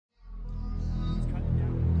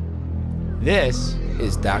This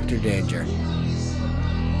is Dr. Danger.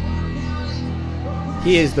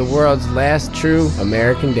 He is the world's last true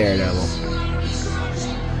American daredevil.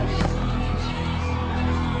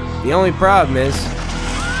 The only problem is,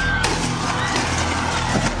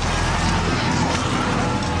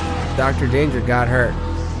 Dr. Danger got hurt.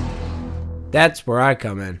 That's where I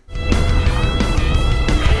come in.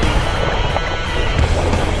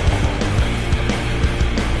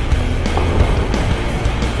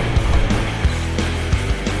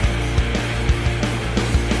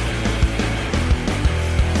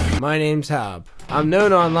 My name's Hob. I'm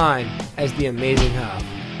known online as the Amazing Hob.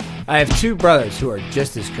 I have two brothers who are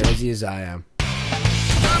just as crazy as I am.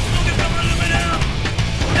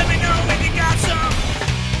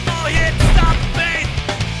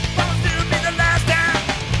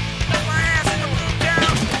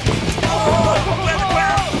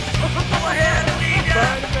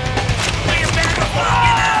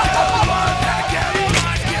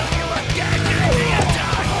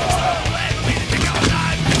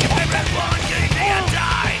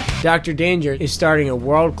 Dr. Danger is starting a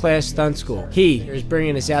world-class stunt school. He is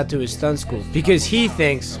bringing us out to his stunt school because he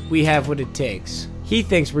thinks we have what it takes. He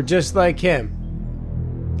thinks we're just like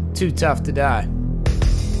him. Too tough to die.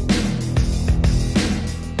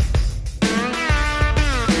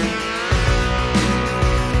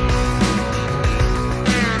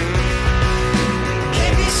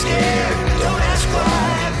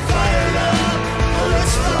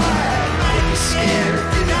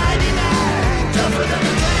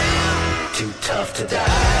 Tough to die.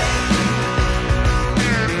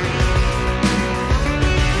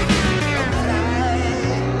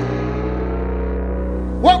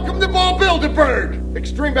 Welcome to Ballbuildaberg,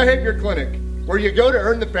 Extreme Behavior Clinic, where you go to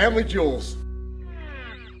earn the family jewels.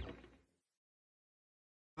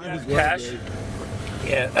 Cash?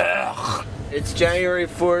 Yeah. It's January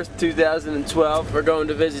 4th, 2012. We're going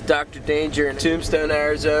to visit Dr. Danger in Tombstone,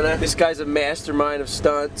 Arizona. This guy's a mastermind of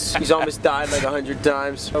stunts. He's almost died like 100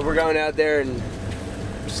 times. But we're going out there and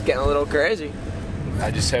just getting a little crazy.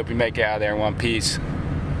 I just hope we make it out of there in one piece.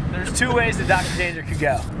 There's two ways that Dr. Danger could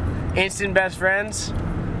go. Instant best friends,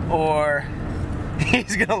 or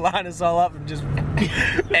he's gonna line us all up and just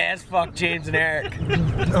ass fuck James and Eric.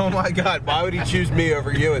 Oh my God, why would he choose me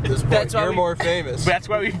over you at this point? You're more famous. That's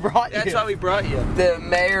why we brought you. That's why we brought you. The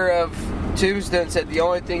mayor of Tombstone said the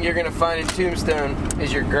only thing you're gonna find in Tombstone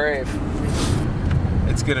is your grave.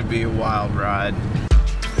 It's gonna be a wild ride.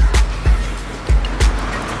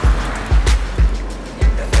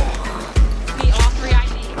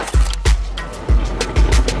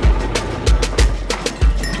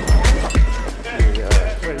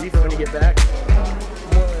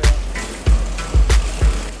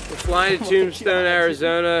 Flying to Tombstone,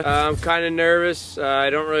 Arizona. I'm kind of nervous. I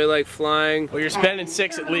don't really like flying. Well, you're spending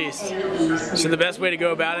 $6 at least. So the best way to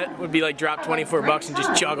go about it would be like drop 24 bucks and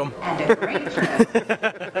just chug them.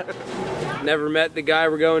 Never met the guy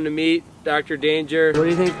we're going to meet, Dr. Danger. What do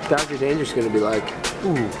you think Dr. Danger's going to be like?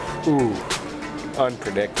 Ooh.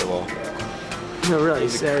 Unpredictable. No, really.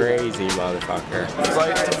 He's a crazy motherfucker.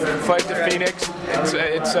 Flight to Phoenix.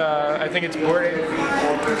 I think it's boarding.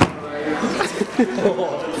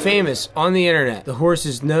 Famous on the internet, the horse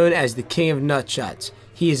is known as the king of nutshots.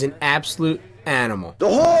 He is an absolute animal. The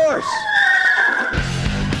horse!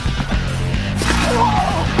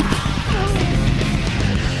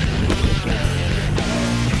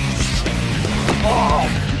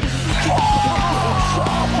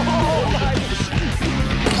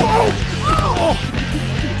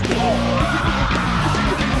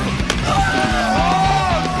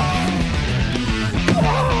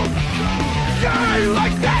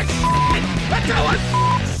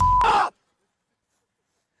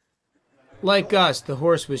 Like us, the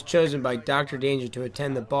horse was chosen by Dr. Danger to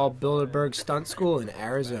attend the Ballbuildaberg stunt school in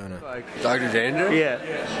Arizona. Dr. Danger? Yeah.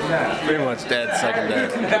 Pretty much dead the second day.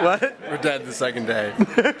 What? We're dead the second day. I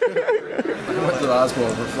went to the hospital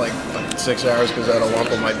for like 6 hours because I had a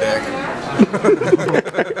lump on my dick.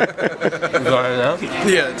 You got it now?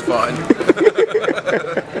 Yeah, it's fine.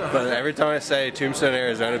 But every time I say Tombstone,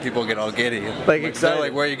 Arizona, people get all giddy. Like excited.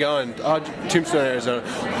 Like, where are you going? Oh, Tombstone, Arizona.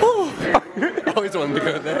 Oh, I always wanted to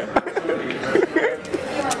go there.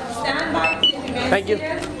 Thank you.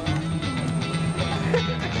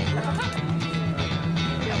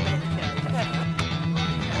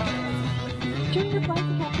 During your flight,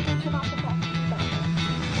 the captain will turn off the clock.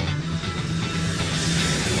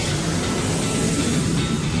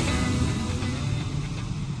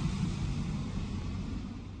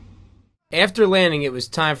 After landing, it was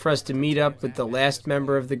time for us to meet up with the last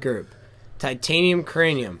member of the group, Titanium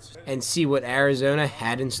Cranium, and see what Arizona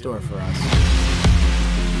had in store for us.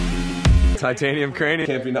 Titanium cranium.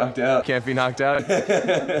 Can't be knocked out. Can't be knocked out.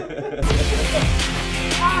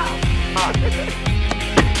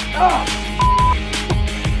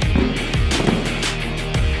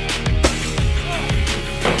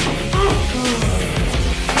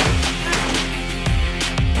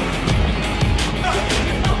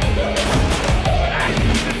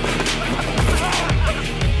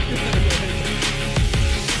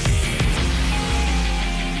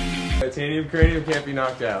 Titanium cranium can't be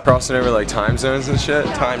knocked out. Crossing over like time zones and shit.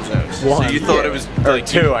 Time zones. One. So you thought it was like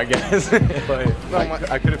two, I guess. But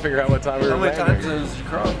I couldn't figure out what time we were. How many time zones did you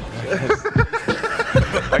cross?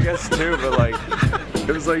 I guess two, but like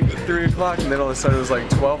it was like 3 o'clock, and then all of a sudden it was like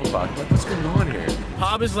 12 o'clock. Like, what's going on here?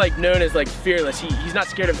 Hob is like known as like fearless. He's not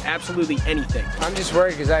scared of absolutely anything. I'm just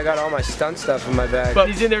worried because I got all my stunt stuff in my bag. But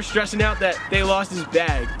he's in there stressing out that they lost his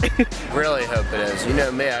bag. Really hope it is. You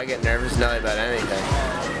know me, I get nervous now about anything.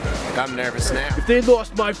 Like I'm nervous now. If they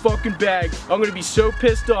lost my fucking bag, I'm gonna be so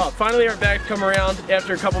pissed off. Finally our bag come around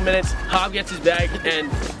after a couple minutes. Hob gets his bag and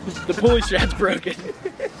the pulley strap's broken.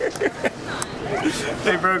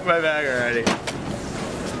 They broke my bag already.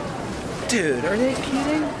 Dude, are they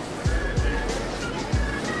kidding?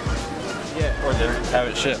 Yeah. Or they have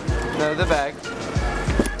it shipped. No, the bag.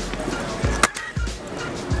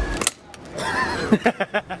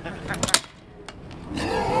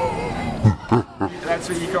 That's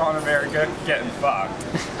what you call in America getting fucked.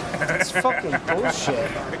 That's fucking bullshit.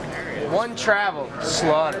 One travel,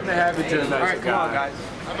 slaughter. They have it to a nice Alright, come on guys.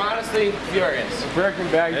 I'm honestly furious. Broken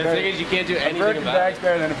bag. The thing is you can't do anything about it. A broken bag's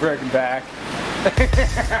better than a broken back.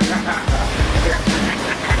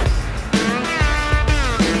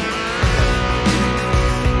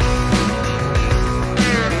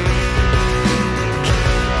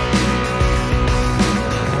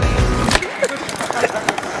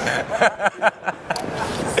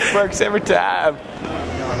 Works every time.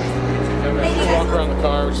 We'll walk around the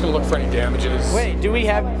car. We're just gonna look for any damages. Wait, do we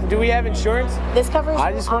have insurance? This covers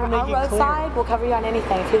I just want to make on it roadside. clear. We'll cover you on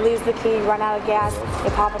anything. If you lose the key, run out of gas,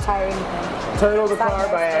 you pop a tire, anything. Total the Sign car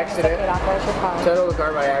this, by stick accident. it off, there's your car. Total the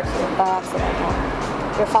car by accident. By accident.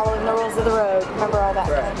 Yeah. You're following the rules of the road. Remember all that.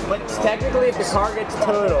 Right. But technically if the car gets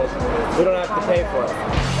totaled, we don't have to pay for it.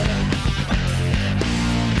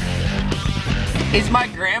 Is my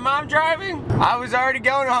grandma driving? I was already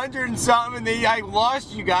going 100 and something and then I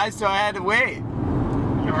lost you guys so I had to wait.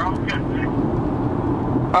 You're all good.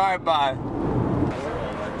 Alright, bye.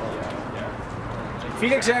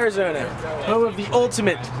 Phoenix, Arizona, home of the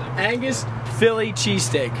ultimate Angus Philly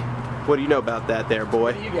cheesesteak. What do you know about that there,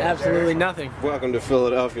 boy? Absolutely nothing. Welcome to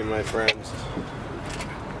Philadelphia, my friends.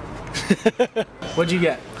 What'd you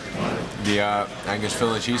get? The Angus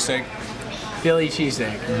Philly cheesesteak. Philly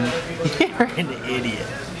cheesesteak. You're an idiot.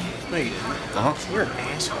 No, you didn't. Uh-huh. You're an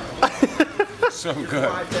asshole. So good.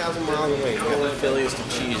 5,000 miles away. You got the Phillies to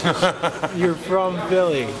cheese. You're from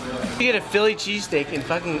Philly. You get a Philly cheesesteak in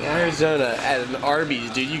fucking Arizona at an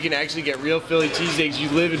Arby's, dude. You can actually get real Philly cheesesteaks. You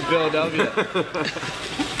live in Philadelphia.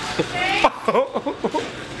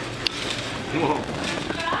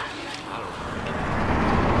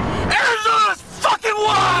 Arizona's fucking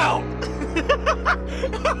wild!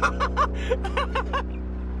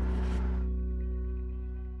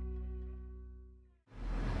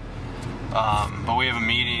 But we have a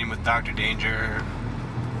meeting with Dr. Danger,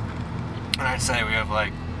 and I'd say we have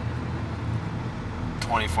like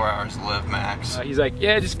 24 hours to live max. He's like,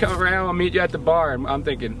 yeah, just come around. I'll meet you at the bar. And I'm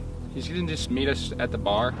thinking, he's gonna just meet us at the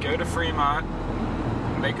bar. Go to Fremont,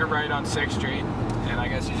 make a right on 6th Street, and I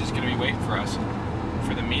guess he's just gonna be waiting for us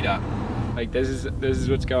for the meetup. Like this is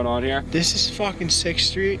what's going on here. This is fucking 6th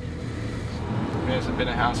Street. There hasn't been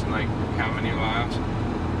a house in like how many miles?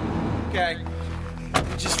 Okay.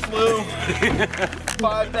 We just flew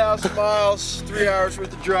 5,000 miles, 3 hours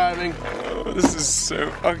worth of driving. Oh, this is so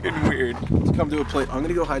fucking weird. Let's come to a place. I'm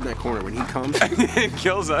gonna go hide in that corner. When he comes, It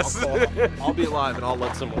kills us. I'll be alive and I'll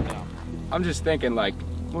let someone know. I'm just thinking like,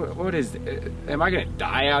 what is? Am I gonna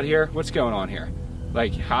die out here? What's going on here?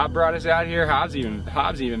 Like Hob brought us out here. Hobbs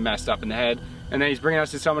even messed up in the head, and then he's bringing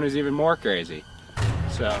us to someone who's even more crazy.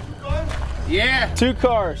 So. Yeah. 2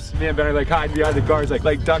 cars. Me and Ben are like hiding behind the cars,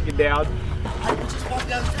 like ducking down. I just walked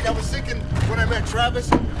down the street. I was thinking when I met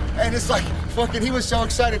Travis, and it's like fucking. He was so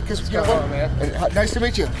excited because you know what? man? Nice to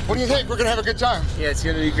meet you. What do you think? We're gonna have a good time. Yeah, it's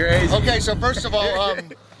gonna be crazy. Okay, so first of all,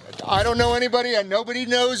 I don't know anybody, and nobody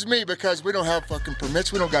knows me because we don't have fucking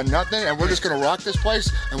permits. We don't got nothing, and we're just gonna rock this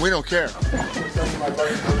place, and we don't care.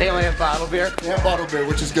 They only have bottle beer. We have bottle beer,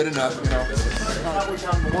 which is good enough, you know. Halfway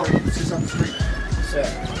down the morning, it's just on the street.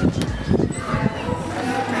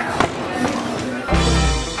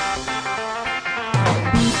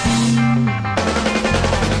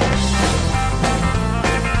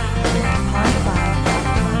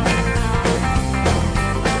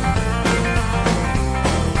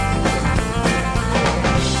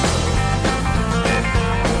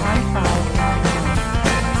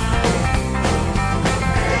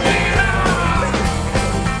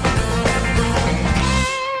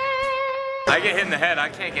 the head. I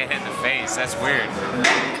can't get hit in the face. That's weird.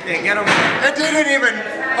 Hey, get him. It didn't even.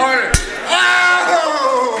 Oh!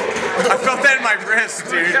 I felt that in my wrist,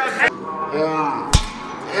 dude.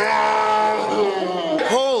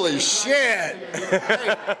 Holy shit!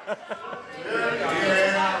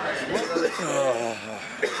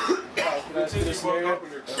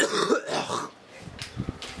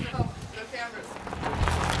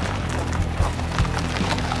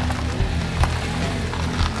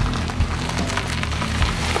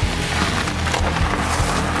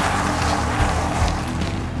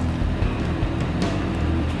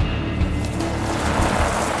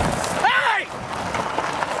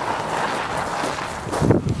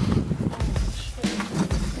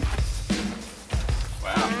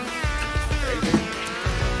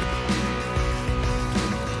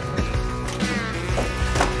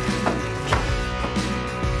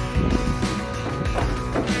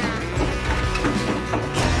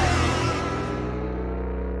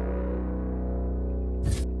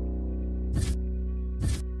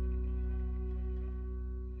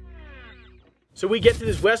 So we get to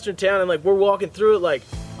this western town and like we're walking through it like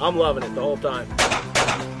I'm loving it the whole time.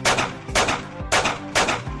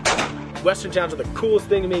 Western towns are the coolest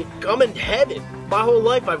thing to me. I'm in heaven. My whole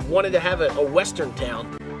life I've wanted to have a western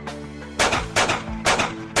town.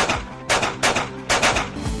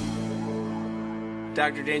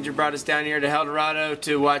 Dr. Danger brought us down here to El Dorado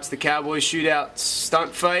to watch the Cowboy Shootout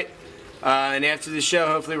stunt fight. And after the show,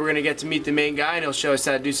 hopefully we're going to get to meet the main guy and he'll show us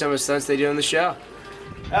how to do some of the stunts they do on the show.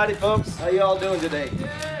 Howdy folks, how y'all doing today?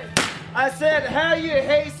 I said, how you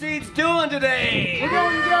hayseeds doing today? We're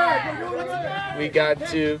doing good. We're doing good. We got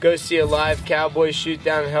to go see a live cowboy shoot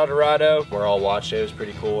down in El Dorado. We're all watching it. It was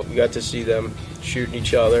pretty cool. We got to see them shooting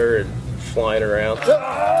each other and flying around.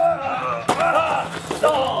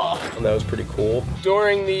 And that was pretty cool.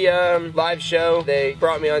 During the live show, they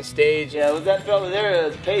brought me on stage. Yeah, was that fella there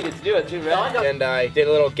that paid it to do it too, right? And I did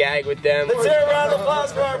a little gag with them. Let's hear a round of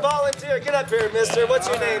applause for our volunteer. Get up here, mister. What's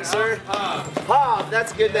your name, sir? Hob,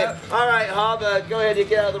 that's a good name. All right, Hob, go ahead, you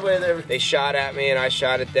get out of the way there. They shot at me and I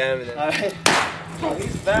shot at them. And then... All right. Oh,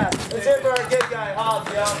 he's fast. Let's hear it for our good guy, Hob,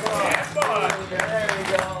 y'all. Come on. There we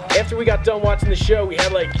go. After we got done watching the show, we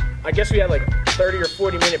had like, I guess we had like 30 or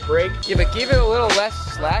 40 minute break. Yeah, but give it a little less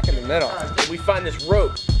slack in the middle. And we find this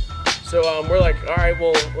rope. So we're like, all right,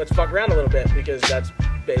 well, let's fuck around a little bit because that's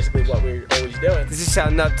basically what we're always doing. This is how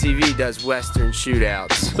Nub TV does Western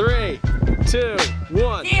shootouts. 3, 2,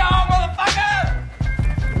 1. Yeehaw, motherfucker!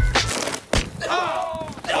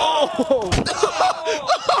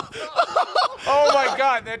 Oh my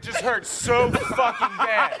god, that just hurt so fucking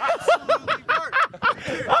bad.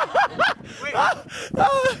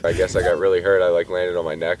 I guess I got really hurt. I like landed on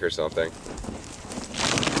my neck or something.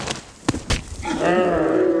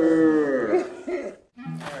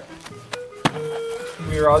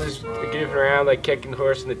 We were all just goofing around, like kicking the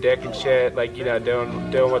horse in the dick and shit, like, you know,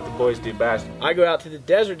 doing what the boys do best. I go out to the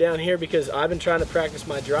desert down here because I've been trying to practice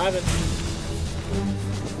my driving.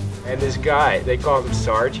 And this guy, they call him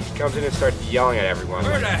Sarge, he comes in and starts yelling at everyone.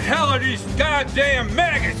 Where the hell are these goddamn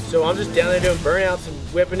maggots? So I'm just down there doing burnouts and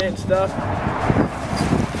whipping it and stuff.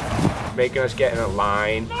 Making us get in a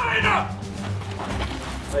line. Line up!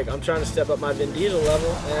 Like, I'm trying to step up my Vin Diesel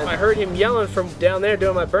level, and I heard him yelling from down there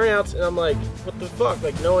doing my burnouts, and I'm like, what the fuck?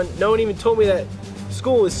 Like, no one even told me that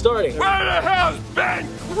school is starting. Where the hell's Ben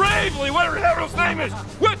Gravely, whatever the hell his name is,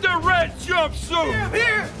 with the red jumpsuit?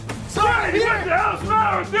 Here! Sorry, what the hell's the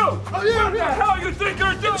matter with you? What the hell you think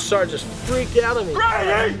you're doing? The sergeant just freaked out on me.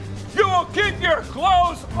 Brady, you will keep your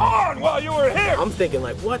clothes on while you were here. I'm thinking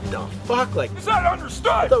like, what the fuck? Like, Is that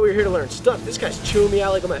understood? I thought we were here to learn stunt. This guy's chewing me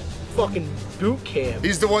out like I'm at fucking boot camp.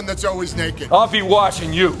 He's the one that's always naked. I'll be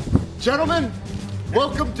watching you. Gentlemen,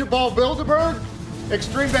 welcome to Ballbuildaberg,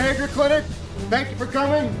 Extreme Behavior Clinic. Thank you for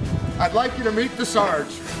coming. I'd like you to meet the Sarge.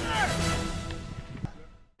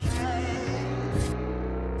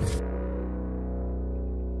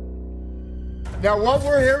 Now what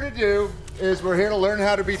we're here to do is we're here to learn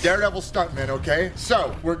how to be daredevil stuntmen, okay?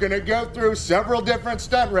 So, we're gonna go through several different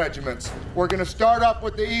stunt regiments. We're gonna start off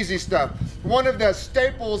with the easy stuff. One of the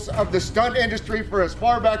staples of the stunt industry for as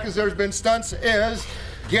far back as there's been stunts is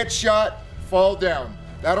get shot, fall down.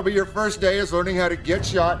 That'll be your first day, is learning how to get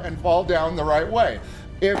shot and fall down the right way.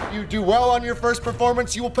 If you do well on your first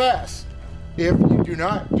performance, you will pass. If you do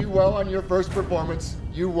not do well on your first performance,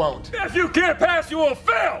 you won't. If you can't pass, you will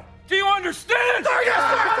fail. Do you understand?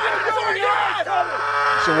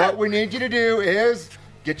 So what we need you to do is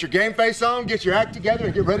get your game face on, get your act together,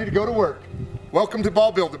 and get ready to go to work. Welcome to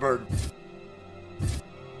Ballbuildaberg.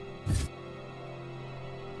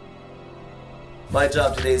 My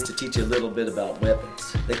job today is to teach you a little bit about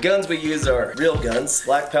weapons. The guns we use are real guns,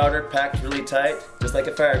 black powder packed really tight, just like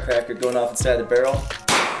a firecracker going off inside the barrel.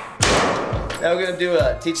 Now we're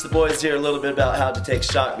gonna teach the boys here a little bit about how to take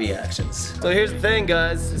shot reactions. So here's the thing,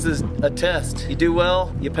 guys. This is a test. You do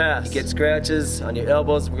well, you pass. You get scratches on your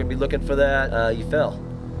elbows. We're gonna be looking for that. You fell.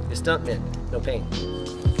 You're stuntman. No pain.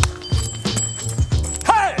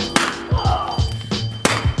 Hey!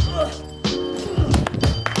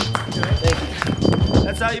 Thank you.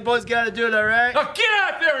 That's how you boys gotta do it, all right? Now get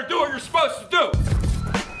out there and do what you're supposed to do.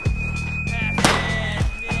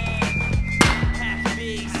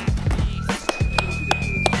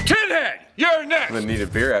 Kinhead, you're next. I'm gonna need a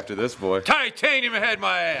beer after this, boy. Titanium had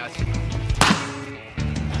my ass.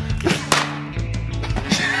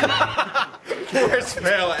 Worst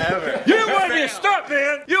fail ever. You want me to stop,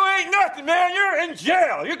 man? You ain't nothing, man. You're in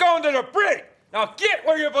jail. You're going to the brig. Now get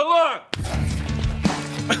where you belong.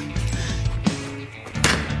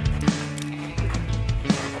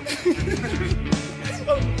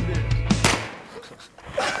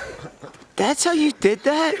 That's how you did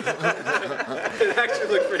that? It actually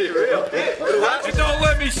looked pretty real. And don't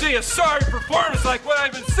let me see a sorry performance like what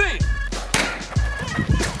I've been seeing.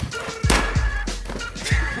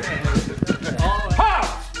 Ha!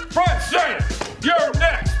 Front center, you're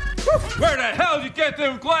next. Where the hell did you get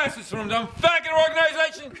them glasses from? Them faggot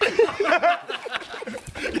organization?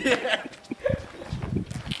 Yeah.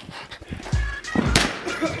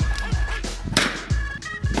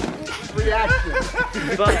 Reaction.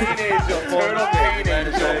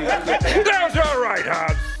 That was all right,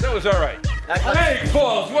 Hobbs. That was all right. Hey,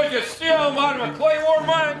 balls, would you steal them out of a Claymore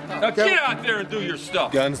mine? Now get out there and do your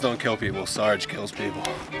stuff. Guns don't kill people. Sarge kills people.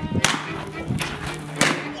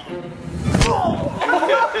 All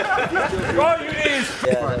you need is...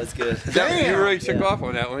 Yeah, that was good. Damn. You really took off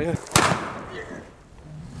on that one, yeah?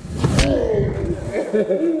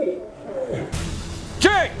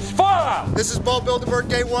 James, fall out! This is Ballbuildaberg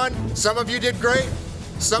Day 1. Some of you did great.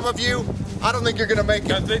 Some of you, I don't think you're gonna make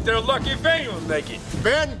it. I think they're lucky if anyone make it.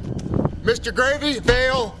 Ben, Mr. Gravy,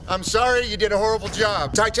 fail. I'm sorry, you did a horrible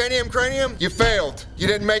job. Titanium Cranium, you failed. You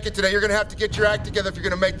didn't make it today. You're gonna have to get your act together if you're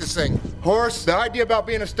gonna make this thing. Horse, the idea about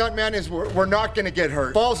being a stuntman is we're not gonna get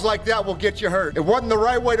hurt. Falls like that will get you hurt. It wasn't the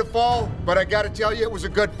right way to fall, but I gotta tell you, it was a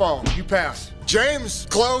good fall. You pass. James,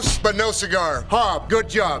 close, but no cigar. Hob, good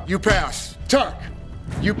job. You pass. Tuck,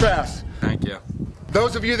 you pass. Thank you.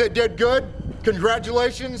 Those of you that did good,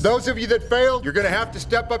 congratulations. Those of you that failed, you're gonna have to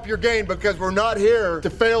step up your game because we're not here to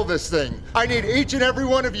fail this thing. I need each and every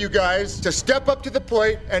one of you guys to step up to the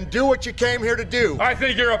plate and do what you came here to do. I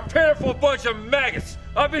think you're a pitiful bunch of maggots.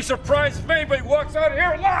 I'd be surprised if anybody walks out of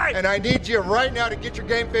here alive. And I need you right now to get your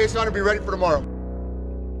game face on and be ready for tomorrow.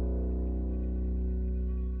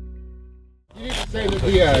 You need to say that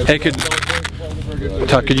the Hey,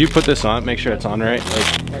 Tuck, could you put this on? Make sure it's on right.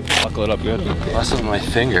 Like, buckle it up good. This is my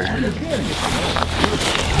finger.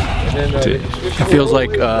 Dude, it feels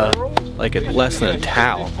like it's less than a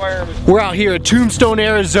towel. We're out here at Tombstone,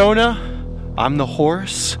 Arizona. I'm the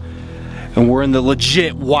horse, and we're in the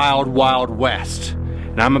legit wild, wild west.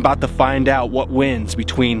 And I'm about to find out what wins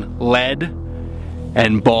between lead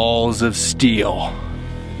and balls of steel.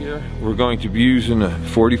 Here we're going to be using a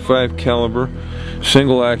 .45 caliber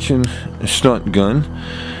single action stunt gun.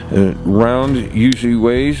 Round usually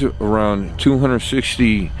weighs around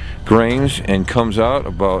 260 grains and comes out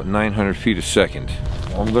about 900 feet a second.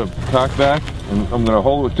 I'm going to cock back and I'm going to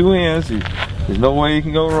hold it with two hands. There's no way you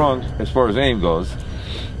can go wrong as far as aim goes.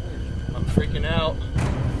 I'm freaking out.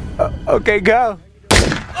 Okay, go.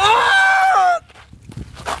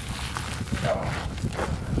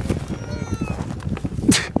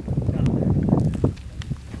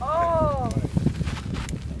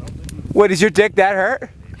 What, is your dick that hurt?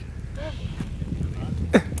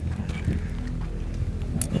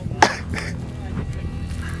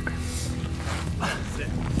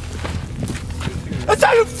 That's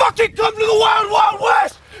how you fucking come to the Wild Wild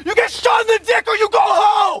West! You get shot in the dick or you go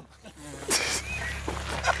home!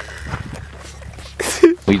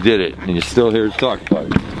 We did it, and you're still here to talk about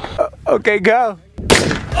it. Okay, go.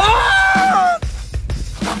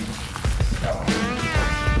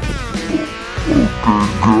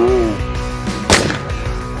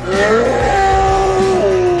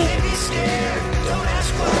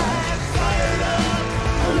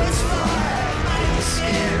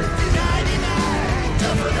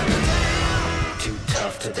 Too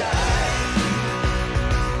tough to die.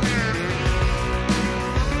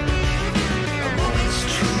 A moment's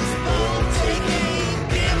truth, bold taking,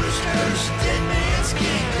 gambler's curse, dead man's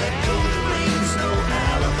king. Let go the reins, no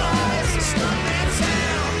alibis. The stuntman's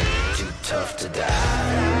down. Too tough to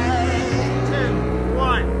die.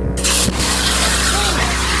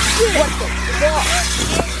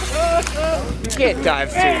 can't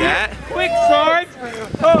dive through that. Quick, Sarge!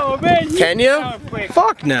 Oh man! Can you?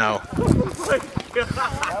 Fuck no. I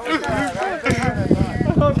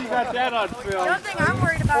hope you got that on film. The only thing I'm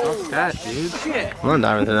worried about is That dude. Shit. I'm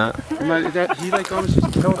not diving through that. He like almost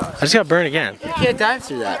just killed us. I just got burned again. You can't dive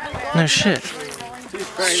through that. No shit.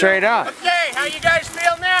 Straight up. Okay, how you guys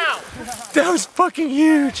feel now? That was fucking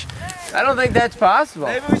huge. I don't think that's possible.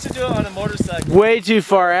 Maybe we should do it on a motorcycle. Way too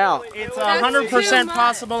far out. It's 100%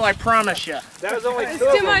 possible, I promise you. That was only it's two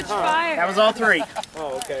of too them, much huh? fire. That was all three.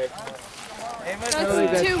 Oh, okay.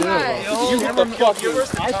 That's too much.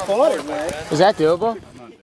 Is that doable?